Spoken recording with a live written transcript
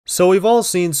So we've all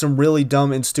seen some really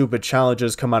dumb and stupid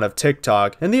challenges come out of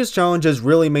TikTok, and these challenges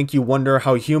really make you wonder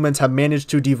how humans have managed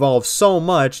to devolve so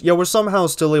much, yet we're somehow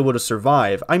still able to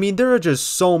survive. I mean, there are just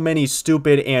so many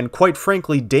stupid and quite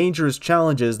frankly dangerous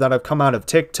challenges that have come out of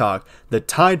TikTok. The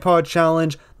Tide Pod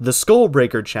Challenge, the Skull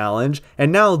Breaker Challenge, and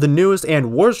now the newest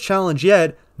and worst challenge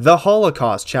yet, the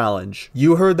Holocaust Challenge.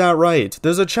 You heard that right.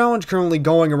 There's a challenge currently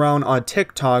going around on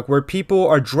TikTok where people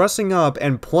are dressing up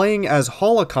and playing as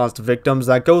Holocaust victims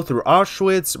that go through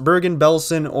Auschwitz,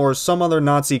 Bergen-Belsen, or some other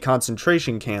Nazi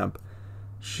concentration camp.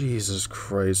 Jesus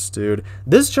Christ, dude.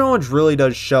 This challenge really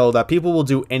does show that people will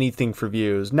do anything for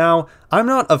views. Now, I'm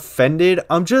not offended,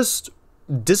 I'm just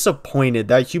disappointed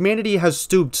that humanity has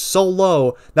stooped so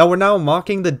low that we're now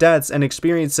mocking the deaths and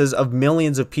experiences of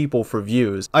millions of people for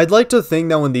views. I'd like to think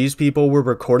that when these people were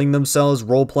recording themselves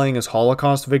role-playing as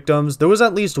Holocaust victims, there was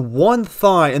at least one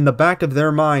thought in the back of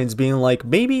their minds being like,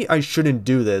 maybe I shouldn't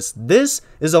do this. This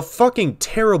is a fucking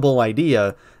terrible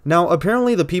idea. Now,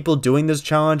 apparently the people doing this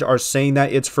challenge are saying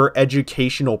that it's for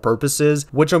educational purposes,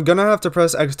 which I'm gonna have to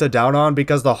press X to doubt on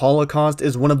because the Holocaust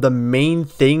is one of the main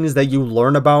things that you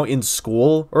learn about in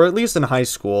school, or at least in high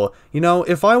school. You know,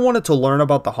 if I wanted to learn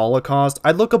about the Holocaust,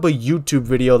 I'd look up a YouTube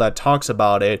video that talks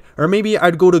about it, or maybe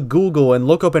I'd go to Google and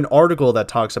look up an article that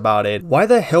talks about it. Why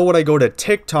the hell would I go to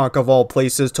TikTok of all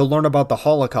places to learn about the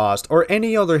Holocaust, or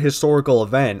any other historical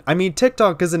event? I mean,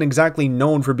 TikTok isn't exactly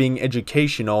known for being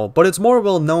educational, but it's more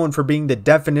well known for being the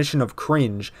definition of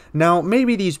cringe. Now,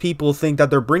 maybe these people think that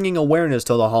they're bringing awareness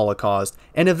to the Holocaust,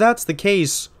 and if that's the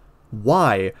case,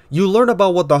 why? You learn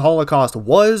about what the Holocaust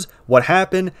was, what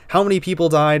happened, how many people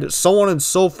died, so on and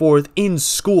so forth in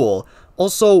school.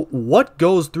 Also, what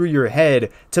goes through your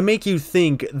head to make you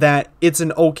think that it's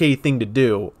an okay thing to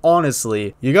do?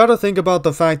 Honestly, you gotta think about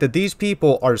the fact that these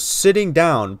people are sitting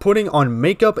down, putting on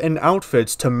makeup and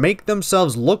outfits to make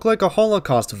themselves look like a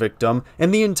Holocaust victim,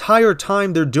 and the entire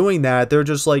time they're doing that, they're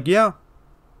just like, yeah,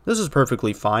 this is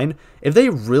perfectly fine. If they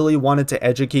really wanted to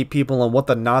educate people on what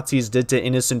the Nazis did to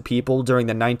innocent people during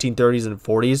the 1930s and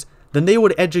 40s, then they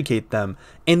would educate them.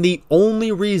 And the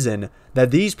only reason that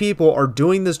these people are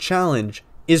doing this challenge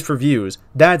is for views.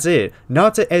 That's it.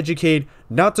 Not to educate,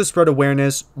 not to spread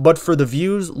awareness, but for the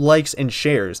views, likes, and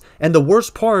shares. And the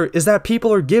worst part is that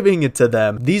people are giving it to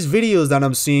them. These videos that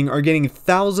I'm seeing are getting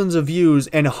thousands of views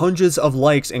and hundreds of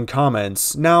likes and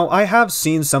comments. Now, I have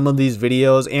seen some of these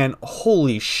videos and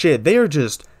holy shit, they are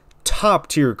just top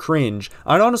tier cringe.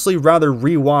 I'd honestly rather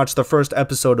rewatch the first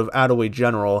episode of Attaway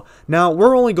General. Now,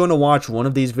 we're only going to watch one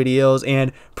of these videos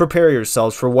and prepare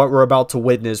yourselves for what we're about to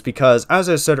witness because, as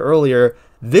I said earlier,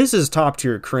 this is top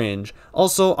tier cringe.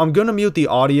 Also, I'm gonna mute the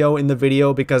audio in the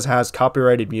video because it has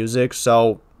copyrighted music,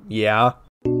 so yeah.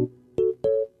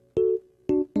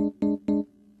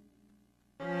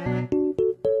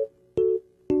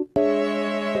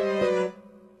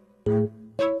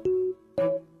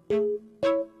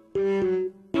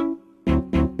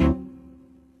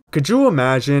 Could you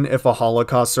imagine if a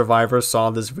Holocaust survivor saw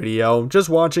this video, just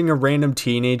watching a random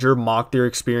teenager mock their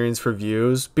experience for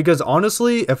views? Because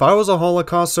honestly, if I was a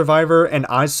Holocaust survivor and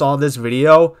I saw this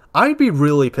video, I'd be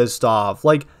really pissed off.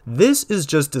 Like, this is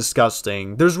just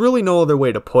disgusting. There's really no other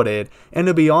way to put it. And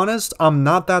to be honest, I'm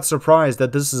not that surprised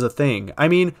that this is a thing. I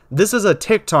mean, this is a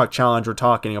TikTok challenge we're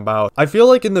talking about. I feel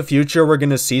like in the future we're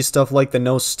gonna see stuff like the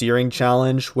no steering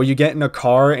challenge, where you get in a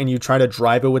car and you try to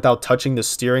drive it without touching the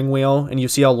steering wheel, and you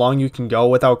see how long you can go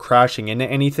without crashing into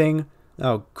anything.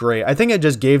 Oh, great. I think I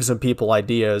just gave some people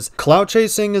ideas. Clout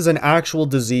chasing is an actual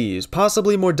disease,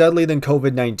 possibly more deadly than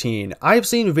COVID-19. I've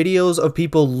seen videos of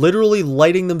people literally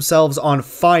lighting themselves on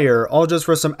fire, all just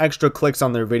for some extra clicks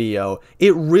on their video.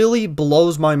 It really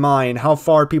blows my mind how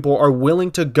far people are willing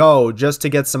to go just to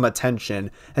get some attention.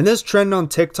 And this trend on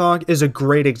TikTok is a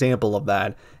great example of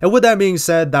that. And with that being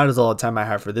said, that is all the time I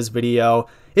have for this video.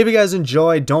 If you guys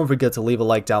enjoyed, don't forget to leave a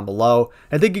like down below.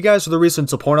 And thank you guys for the recent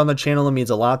support on the channel, it means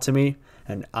a lot to me.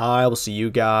 And I will see you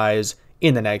guys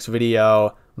in the next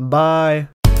video. Bye.